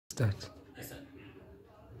Start. Excellent.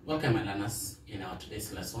 Welcome, my learners, in our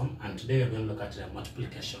today's lesson, and today we're going to look at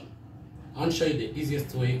multiplication. I want to show you the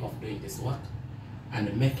easiest way of doing this work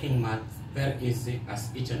and making math very easy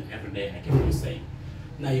as each and every day I keep on saying.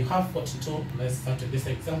 Now you have 42. Let's start with this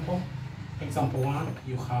example. Example 1,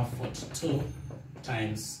 you have 42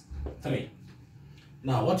 times 3.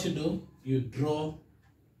 Now what you do, you draw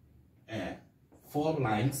 4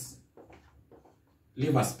 lines,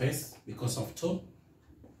 leave a space because of 2,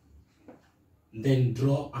 then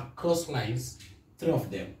draw across lines 3 of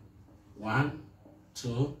them. 1,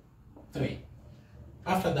 2, 3.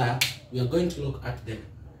 After that, we are going to look at the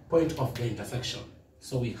point of the intersection.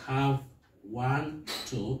 So we have 1,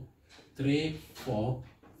 2, 3, 4,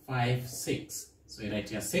 5, 6. So you write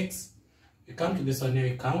here 6. You come to this one here,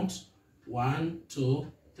 you count 1,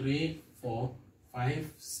 2, 3, 4,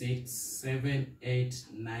 5, 6, 7, 8,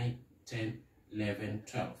 9, 10, 11,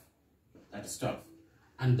 12. That is 12.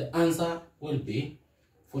 And the answer will be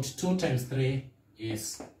 42 times 3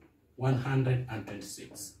 is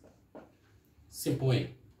 126. Simple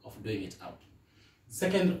way of doing it out.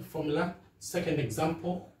 Second formula, second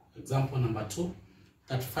example, example number 2,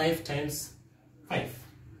 35 times 5.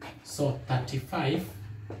 So 35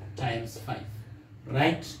 times 5.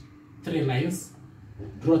 Write 3 lines,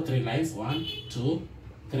 draw 3 lines, 1, 2,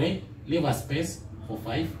 3, leave a space for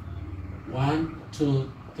 5. 1,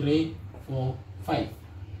 2, 3, 4, 5.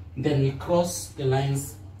 Then we cross the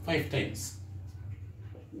lines 5 times.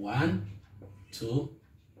 1, 2,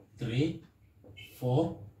 3,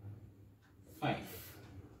 4, 5.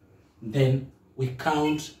 Then we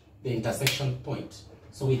count the intersection point.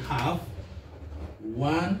 So we have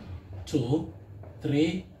 1, 2,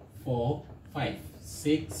 3, 4, 5,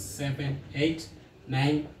 6, 7, 8,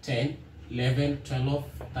 9, 10, 11, 12,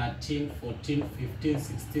 13, 14, 15,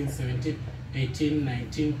 16, 17, 18,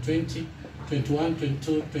 19, 20, 21,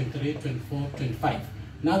 22, 23, 24, 25.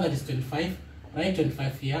 Now that is 25, write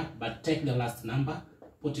 25 here, but take the last number,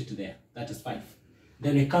 put it there. That is 5.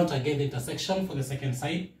 Then we count again the intersection for the second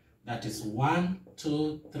side. That is 1,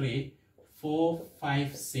 2, 3, 4,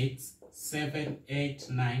 5, 6, 7, 8,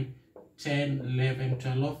 9, 10, 11,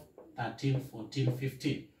 12, 13, 14,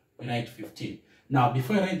 15. We write 15. Now,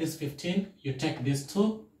 before you write this 15, you take these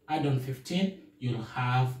 2, add on 15, you'll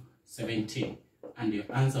have 17. And your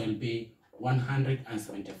answer will be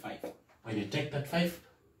 175. When you take that 5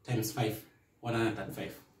 times 5,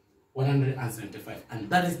 135. 175. And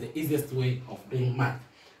that is the easiest way of doing math.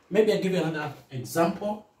 Maybe I'll give you another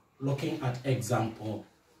example, looking at example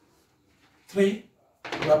 3,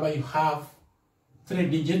 whereby you have 3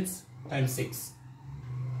 digits times 6.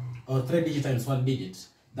 Or 3 digits times 1 digit.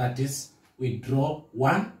 That is, we draw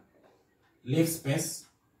 1, leave space,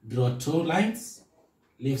 draw 2 lines,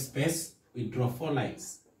 leave space, we draw 4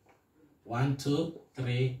 lines. 1, 2,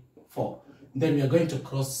 3, 4. Then we are going to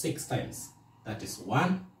cross 6 times. That is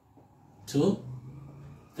 1, 2,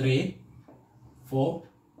 3, 4,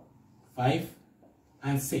 5,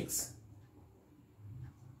 and 6.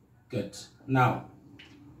 Good. Now,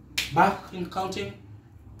 back in counting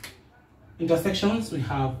intersections, we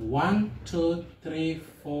have 1, 2, 3,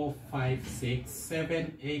 4, 5, 6,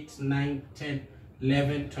 7, 8, 9, 10,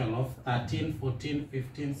 11, 12, 13, 14,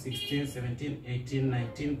 15, 16, 17, 18,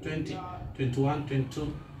 19, 20, 21,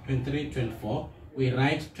 22, 23, 24. We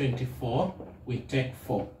write 24, we take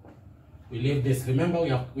 4. We leave this. Remember,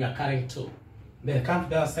 we are carrying 2. Then come to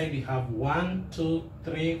the other side, we have 1, 2,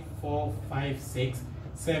 3, 4, 5, 6,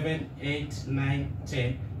 7, 8, 9,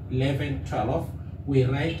 10, 11, 12. We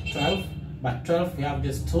write 12, but 12, we have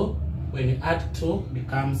this 2. When you add 2,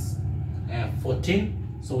 becomes 14.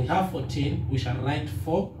 So we have 14, we shall write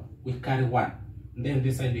 4, we carry 1. And then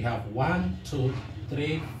this side we have 1, 2,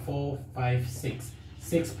 3, 4, 5, 6.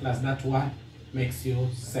 6 plus that 1 makes you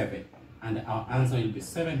 7. And our answer will be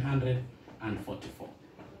 744.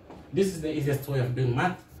 This is the easiest way of doing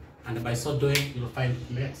math. And by so doing, you'll find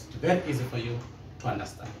it makes it very easy for you to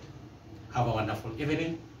understand. Have a wonderful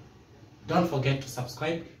evening. Don't forget to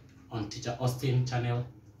subscribe on Teacher Austine channel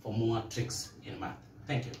for more tricks in math.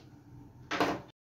 Thank you.